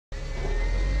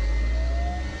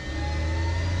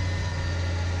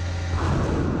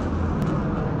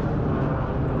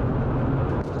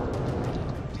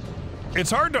It's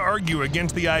hard to argue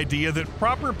against the idea that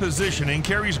proper positioning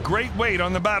carries great weight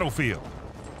on the battlefield.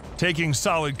 Taking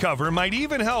solid cover might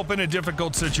even help in a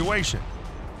difficult situation.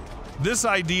 This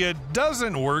idea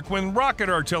doesn't work when rocket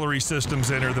artillery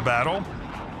systems enter the battle.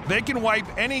 They can wipe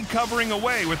any covering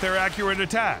away with their accurate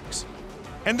attacks.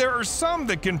 And there are some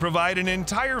that can provide an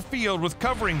entire field with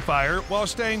covering fire while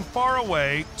staying far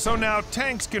away, so now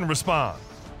tanks can respond.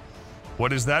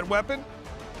 What is that weapon?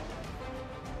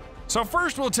 So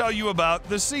first we'll tell you about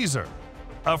the Caesar,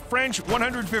 a French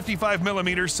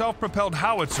 155mm self-propelled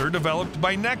howitzer developed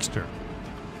by Nexter.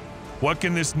 What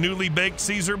can this newly baked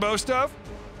Caesar boast of?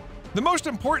 The most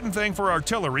important thing for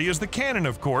artillery is the cannon,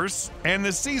 of course, and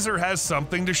the Caesar has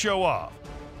something to show off.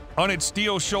 On its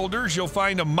steel shoulders, you'll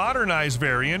find a modernized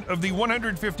variant of the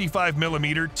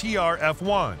 155mm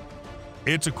TR-F1.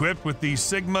 It's equipped with the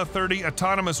Sigma 30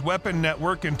 autonomous weapon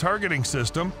network and targeting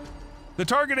system. The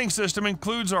targeting system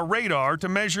includes a radar to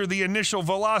measure the initial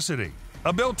velocity,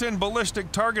 a built-in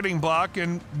ballistic targeting block,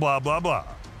 and blah blah blah.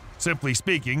 Simply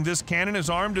speaking, this cannon is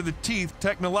armed to the teeth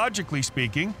technologically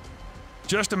speaking.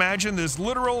 Just imagine this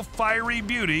literal fiery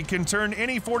beauty can turn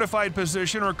any fortified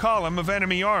position or column of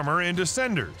enemy armor into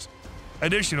cinders.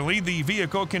 Additionally, the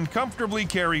vehicle can comfortably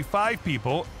carry 5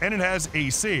 people and it has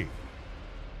AC.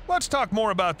 Let's talk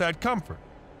more about that comfort.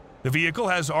 The vehicle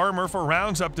has armor for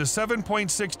rounds up to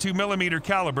 7.62mm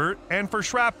caliber and for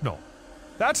shrapnel.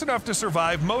 That's enough to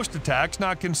survive most attacks,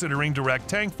 not considering direct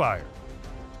tank fire.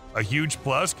 A huge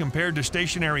plus compared to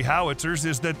stationary howitzers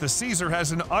is that the Caesar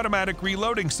has an automatic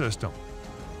reloading system.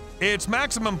 Its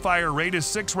maximum fire rate is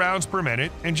 6 rounds per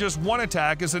minute, and just one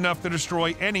attack is enough to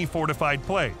destroy any fortified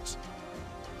place.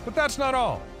 But that's not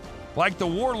all. Like the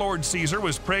Warlord Caesar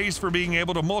was praised for being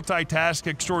able to multitask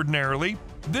extraordinarily,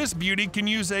 this beauty can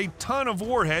use a ton of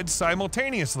warheads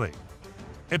simultaneously.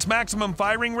 Its maximum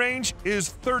firing range is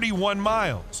 31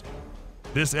 miles.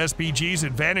 This SPG's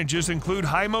advantages include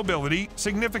high mobility,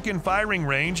 significant firing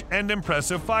range, and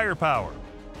impressive firepower.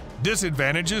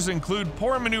 Disadvantages include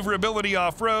poor maneuverability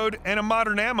off-road and a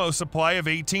modern ammo supply of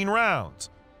 18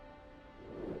 rounds.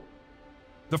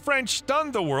 The French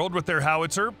stunned the world with their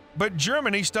howitzer, but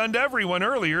Germany stunned everyone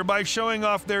earlier by showing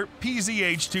off their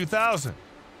PZH-2000.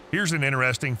 Here's an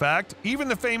interesting fact: even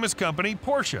the famous company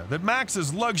Porsche that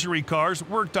maxes luxury cars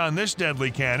worked on this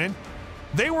deadly cannon.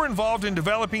 They were involved in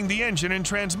developing the engine and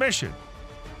transmission.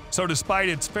 So despite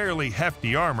its fairly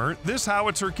hefty armor, this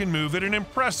howitzer can move at an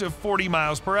impressive 40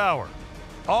 miles per hour,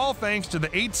 all thanks to the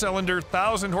 8-cylinder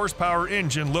 1,000-horsepower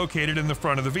engine located in the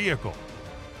front of the vehicle.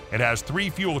 It has 3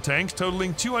 fuel tanks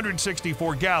totaling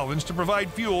 264 gallons to provide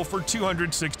fuel for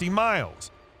 260 miles.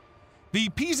 The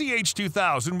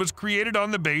PZH-2000 was created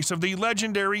on the base of the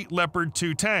legendary Leopard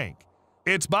 2 tank.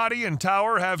 Its body and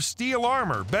tower have steel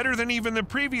armor, better than even the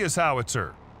previous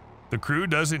howitzer. The crew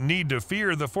doesn't need to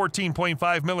fear the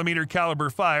 14.5mm caliber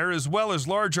fire as well as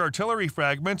large artillery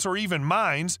fragments or even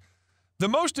mines. The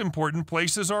most important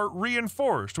places are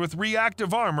reinforced with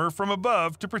reactive armor from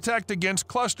above to protect against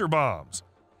cluster bombs.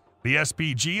 The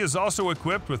SPG is also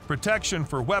equipped with protection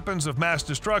for weapons of mass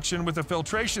destruction with a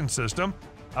filtration system,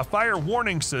 a fire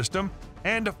warning system,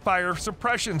 and a fire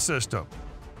suppression system,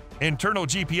 internal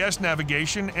GPS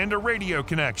navigation, and a radio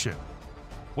connection.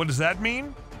 What does that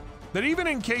mean? That even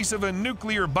in case of a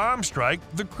nuclear bomb strike,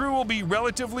 the crew will be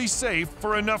relatively safe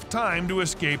for enough time to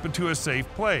escape into a safe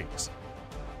place.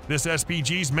 This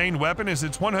SPG's main weapon is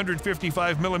its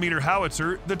 155mm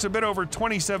howitzer that's a bit over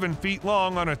 27 feet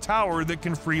long on a tower that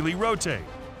can freely rotate.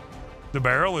 The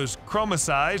barrel is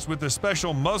chromicized with a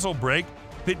special muzzle brake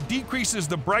that decreases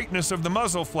the brightness of the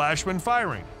muzzle flash when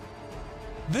firing.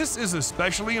 This is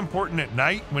especially important at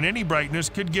night when any brightness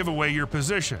could give away your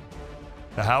position.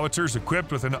 The howitzer is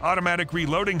equipped with an automatic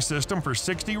reloading system for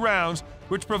 60 rounds,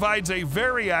 which provides a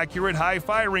very accurate high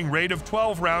firing rate of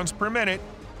 12 rounds per minute,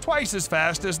 twice as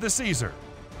fast as the Caesar.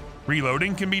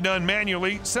 Reloading can be done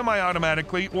manually,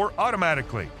 semi-automatically, or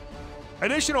automatically.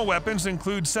 Additional weapons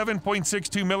include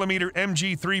 7.62mm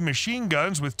MG3 machine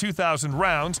guns with 2,000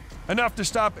 rounds, enough to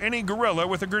stop any guerrilla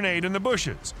with a grenade in the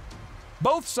bushes.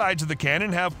 Both sides of the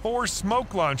cannon have 4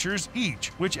 smoke launchers each,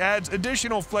 which adds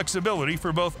additional flexibility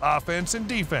for both offense and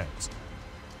defense.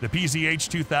 The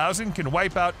PZH-2000 can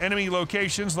wipe out enemy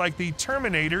locations like the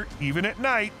Terminator even at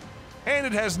night, and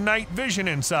it has night vision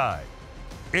inside.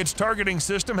 Its targeting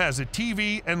system has a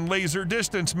TV and laser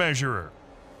distance measurer.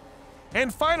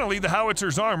 And finally, the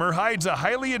howitzer's armor hides a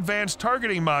highly advanced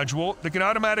targeting module that can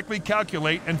automatically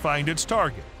calculate and find its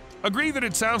target. Agree that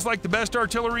it sounds like the best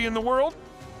artillery in the world?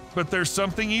 But there's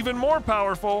something even more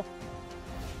powerful.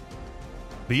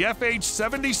 The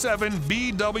FH-77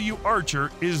 BW Archer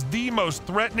is the most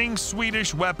threatening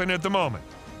Swedish weapon at the moment.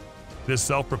 This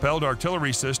self-propelled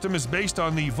artillery system is based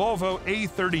on the Volvo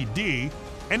A30D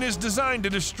and is designed to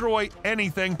destroy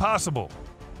anything possible.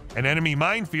 An enemy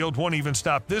minefield won't even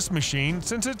stop this machine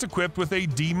since it's equipped with a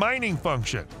demining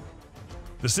function.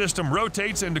 The system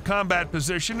rotates into combat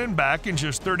position and back in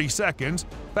just 30 seconds,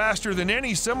 faster than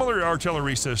any similar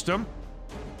artillery system.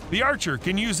 The Archer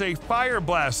can use a fire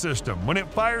blast system when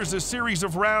it fires a series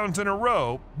of rounds in a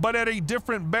row, but at a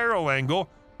different barrel angle,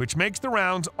 which makes the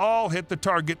rounds all hit the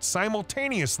target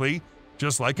simultaneously,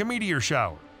 just like a meteor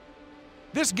shower.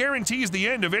 This guarantees the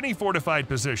end of any fortified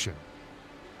position.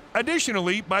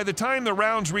 Additionally, by the time the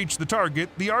rounds reach the target,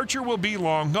 the Archer will be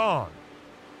long gone.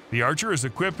 The Archer is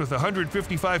equipped with a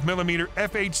 155mm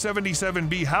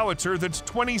FH-77B howitzer that's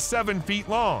 27 feet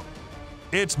long.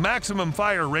 Its maximum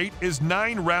fire rate is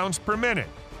 9 rounds per minute.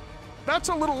 That's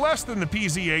a little less than the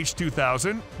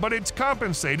PZH-2000, but it's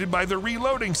compensated by the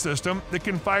reloading system that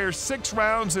can fire 6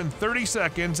 rounds in 30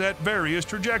 seconds at various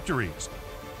trajectories.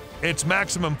 Its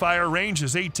maximum fire range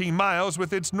is 18 miles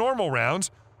with its normal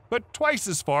rounds, but twice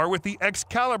as far with the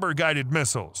Excalibur guided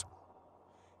missiles.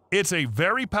 It's a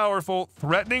very powerful,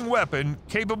 threatening weapon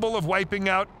capable of wiping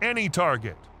out any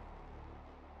target.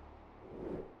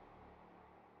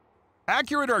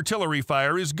 Accurate artillery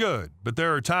fire is good, but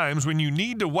there are times when you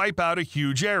need to wipe out a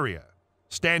huge area.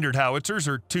 Standard howitzers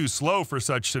are too slow for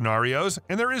such scenarios,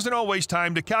 and there isn't always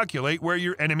time to calculate where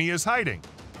your enemy is hiding.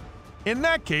 In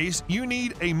that case, you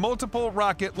need a multiple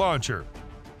rocket launcher.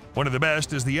 One of the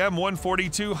best is the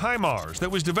M142 HIMARS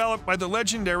that was developed by the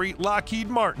legendary Lockheed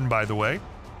Martin, by the way.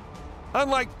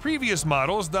 Unlike previous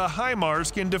models, the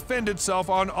HIMARS can defend itself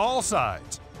on all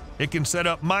sides. It can set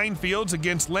up minefields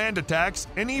against land attacks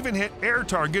and even hit air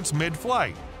targets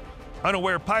mid-flight.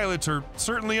 Unaware pilots are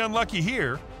certainly unlucky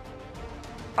here.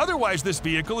 Otherwise, this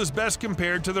vehicle is best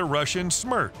compared to the Russian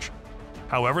Smerch.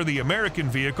 However, the American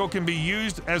vehicle can be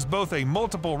used as both a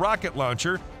multiple rocket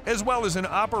launcher as well as an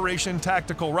operation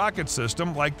tactical rocket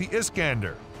system like the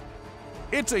Iskander.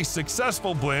 It's a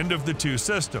successful blend of the two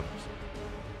systems.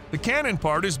 The cannon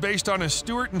part is based on a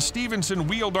Stewart & Stevenson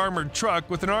wheeled armored truck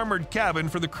with an armored cabin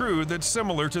for the crew that's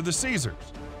similar to the Caesars.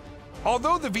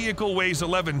 Although the vehicle weighs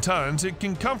 11 tons, it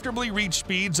can comfortably reach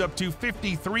speeds up to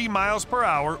 53 miles per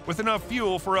hour with enough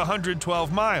fuel for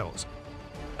 112 miles.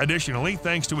 Additionally,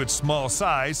 thanks to its small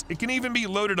size, it can even be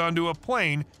loaded onto a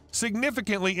plane,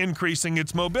 significantly increasing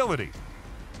its mobility.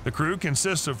 The crew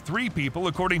consists of 3 people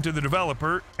according to the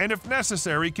developer, and if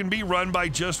necessary can be run by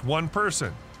just one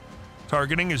person.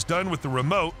 Targeting is done with the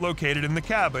remote located in the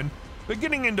cabin, but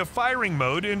getting into firing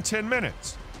mode in 10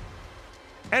 minutes.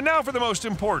 And now for the most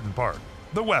important part,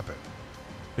 the weapon.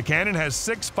 The cannon has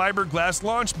 6 fiberglass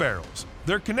launch barrels.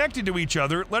 They're connected to each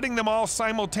other, letting them all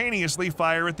simultaneously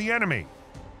fire at the enemy.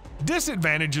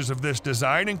 Disadvantages of this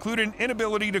design include an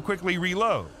inability to quickly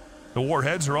reload. The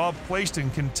warheads are all placed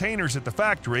in containers at the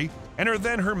factory and are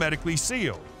then hermetically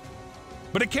sealed.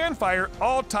 But it can fire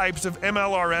all types of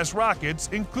MLRS rockets,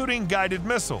 including guided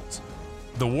missiles.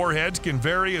 The warheads can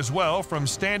vary as well, from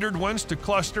standard ones to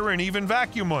cluster and even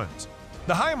vacuum ones.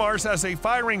 The HIMARS has a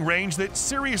firing range that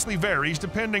seriously varies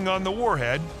depending on the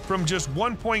warhead, from just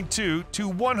 1.2 to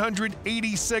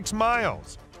 186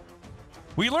 miles.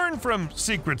 We learned from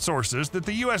secret sources that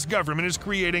the US government is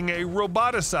creating a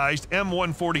roboticized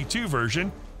M142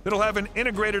 version that'll have an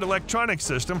integrated electronic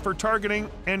system for targeting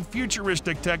and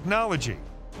futuristic technology.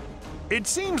 It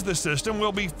seems the system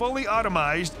will be fully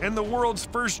automized and the world's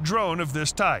first drone of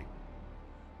this type.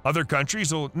 Other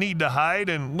countries will need to hide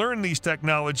and learn these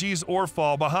technologies or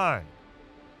fall behind.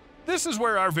 This is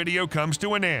where our video comes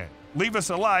to an end. Leave us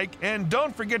a like and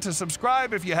don't forget to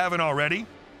subscribe if you haven't already.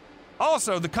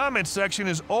 Also, the comments section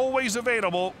is always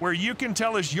available where you can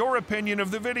tell us your opinion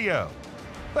of the video.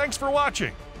 Thanks for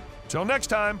watching. Till next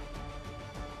time.